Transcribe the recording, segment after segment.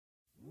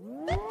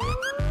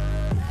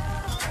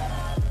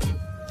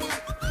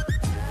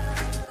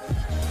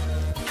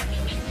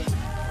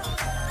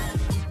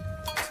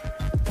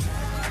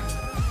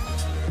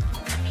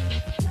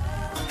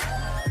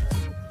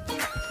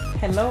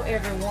Hello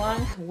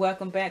everyone,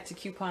 welcome back to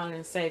Couponing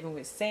and Saving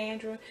with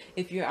Sandra.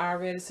 If you're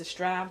already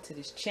subscribed to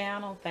this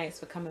channel, thanks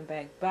for coming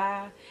back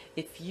by.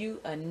 If you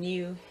are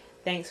new,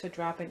 thanks for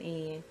dropping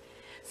in.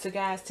 So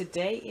guys,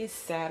 today is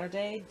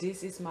Saturday.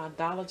 This is my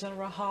Dollar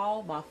General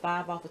haul, my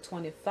 5 off of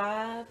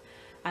 25.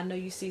 I know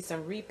you see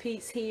some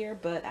repeats here,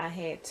 but I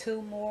had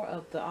 2 more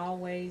of the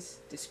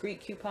Always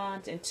Discreet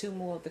coupons and 2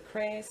 more of the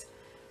Crest.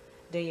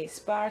 They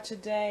expired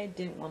today,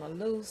 didn't want to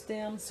lose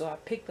them, so I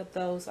picked up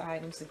those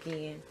items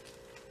again.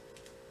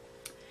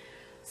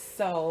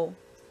 So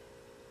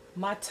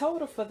my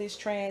total for this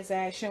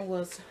transaction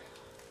was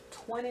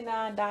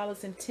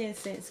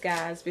 $29.10,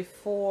 guys,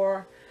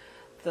 before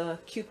the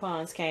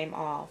coupons came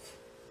off.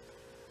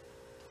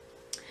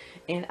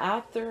 And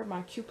after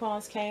my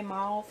coupons came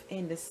off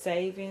and the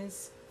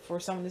savings for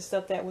some of the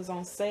stuff that was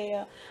on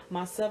sale,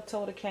 my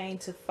subtotal came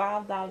to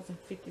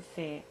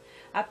 $5.50.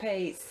 I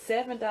paid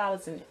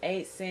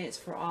 $7.08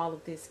 for all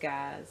of this,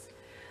 guys.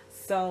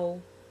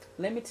 So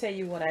let me tell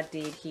you what I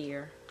did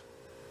here.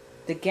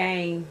 The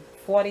Gain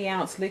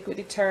 40-ounce liquid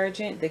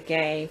detergent, the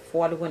Gain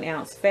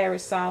 41-ounce fabric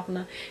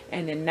softener,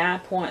 and the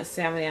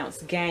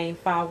 9.7-ounce Gain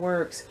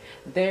Fireworks,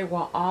 they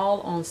were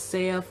all on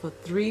sale for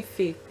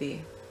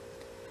 $3.50.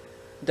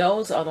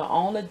 Those are the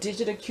only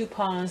digital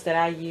coupons that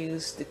I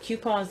use. The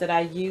coupons that I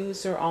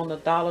use are on the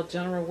Dollar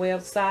General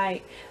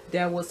website.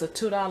 There was a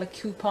 $2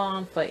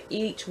 coupon for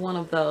each one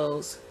of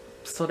those,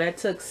 so that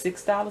took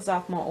 $6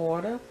 off my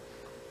order.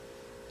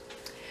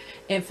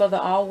 And for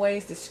the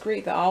Always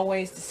Discreet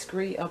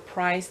are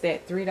priced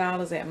at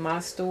 $3 at my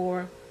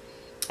store.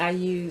 I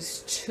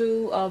used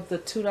 2 of the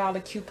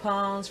 $2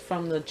 coupons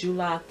from the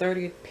July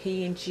 30th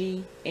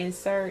P&G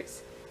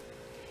inserts.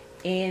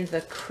 And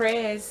the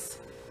Crest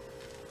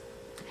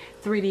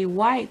 3D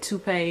White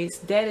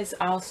toothpaste, that is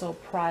also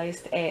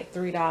priced at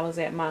 $3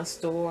 at my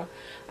store.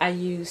 I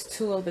used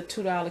 2 of the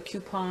 $2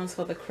 coupons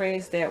for the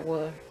Crest that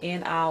were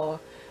in our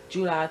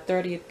July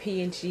 30th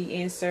P&G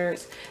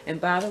inserts. And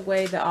by the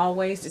way, the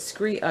Always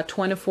Discreet are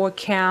 24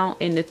 count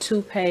and the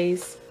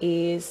toothpaste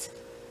is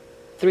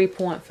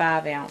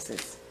 3.5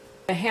 ounces.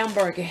 The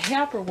Hamburger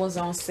Helper was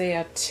on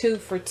sale 2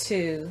 for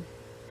 $2.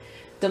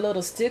 The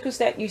little stickers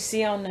that you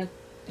see on the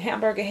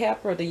Hamburger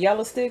Helper, the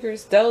yellow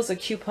stickers, those are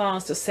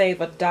coupons to save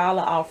 $1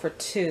 off for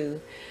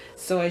 2.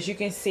 So as you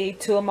can see,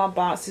 2 of my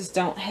boxes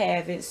don't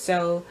have it,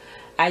 so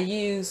I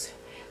use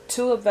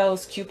 2 of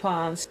those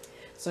coupons.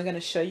 So I'm going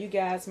to show you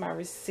guys my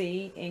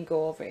receipt and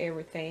go over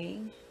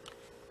everything.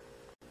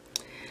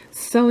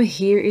 So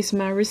here is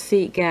my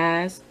receipt,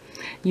 guys.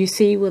 You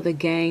see where the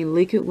Gain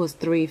liquid was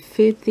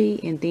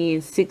 $3.50 and then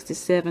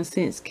 67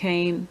 cents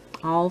came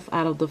off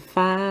out of the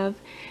 5,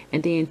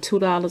 and then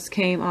 $2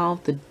 came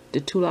off the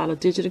 $2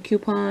 digital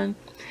coupon,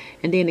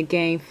 and then the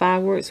Gain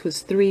Fireworks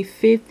was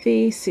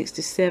 $3.50,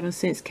 67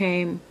 cents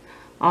came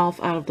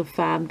off out of the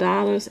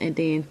 $5, and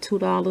then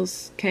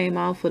 $2 came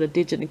off for the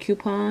digital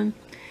coupon.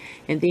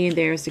 And then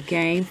there's the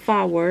Gain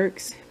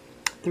Fireworks,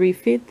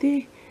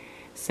 $3.50,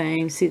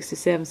 same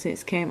 67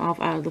 cents came off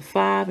out of the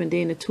 5, and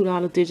then the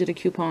 $2 digital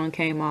coupon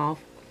came off.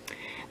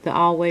 The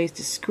Always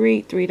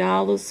Discreet,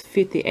 $3,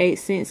 58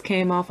 cents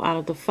came off out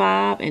of the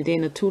 5, and then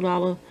the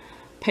 $2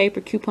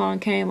 paper coupon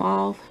came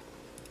off.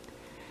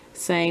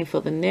 Same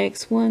for the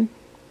next one.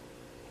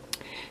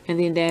 And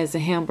then there's the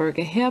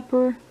Hamburger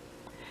Helper,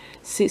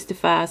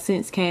 65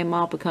 cents came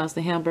off because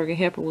the Hamburger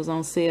Helper was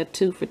on sale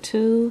 2 for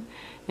 $2.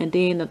 And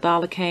then the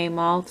 $1 came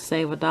off to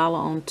save $1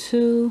 on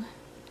 2.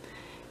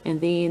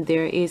 And then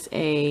there is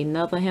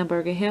another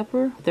Hamburger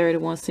Helper,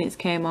 31 cents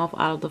came off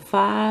out of the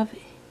 5.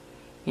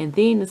 And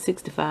then the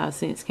 65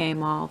 cents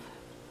came off.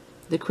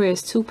 The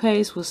Crest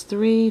toothpaste was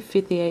 $3,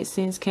 58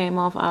 cents came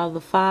off out of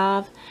the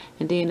 5.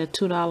 And then the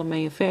 $2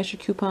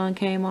 manufacturer coupon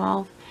came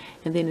off.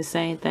 And then the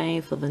same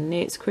thing for the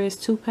next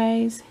Crest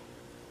toothpaste.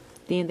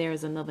 Then there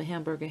is another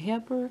Hamburger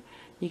Helper.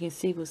 You can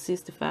see what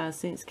 65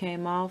 cents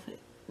came off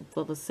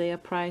for the sale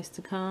price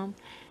to come.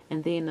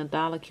 And then the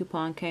 $1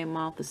 coupon came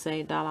off to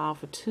save $1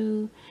 off for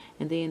 2.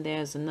 And then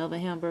there's another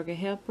Hamburger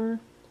Helper,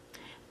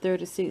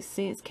 36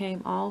 cents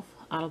came off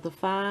out of the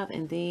 5,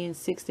 and then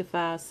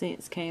 65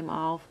 cents came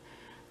off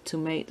to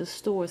make the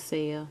store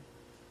sale.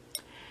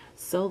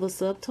 So the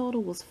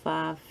subtotal was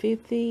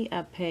 $5.50.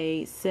 I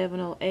paid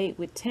 $7.08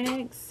 with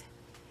tax,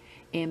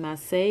 and my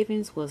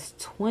savings was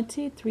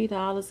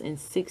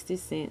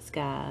 $23.60,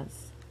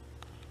 guys.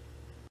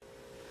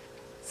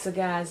 So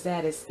guys,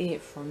 that is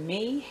it from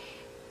me.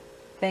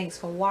 Thanks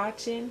for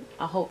watching.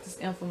 I hope this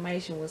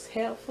information was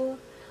helpful.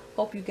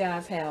 Hope you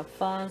guys have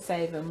fun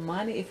saving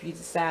money if you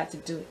decide to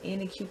do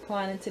any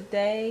couponing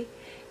today.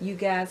 You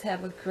guys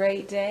have a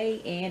great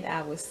day, and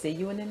I will see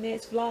you in the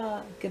next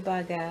vlog.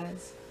 Goodbye,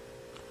 guys.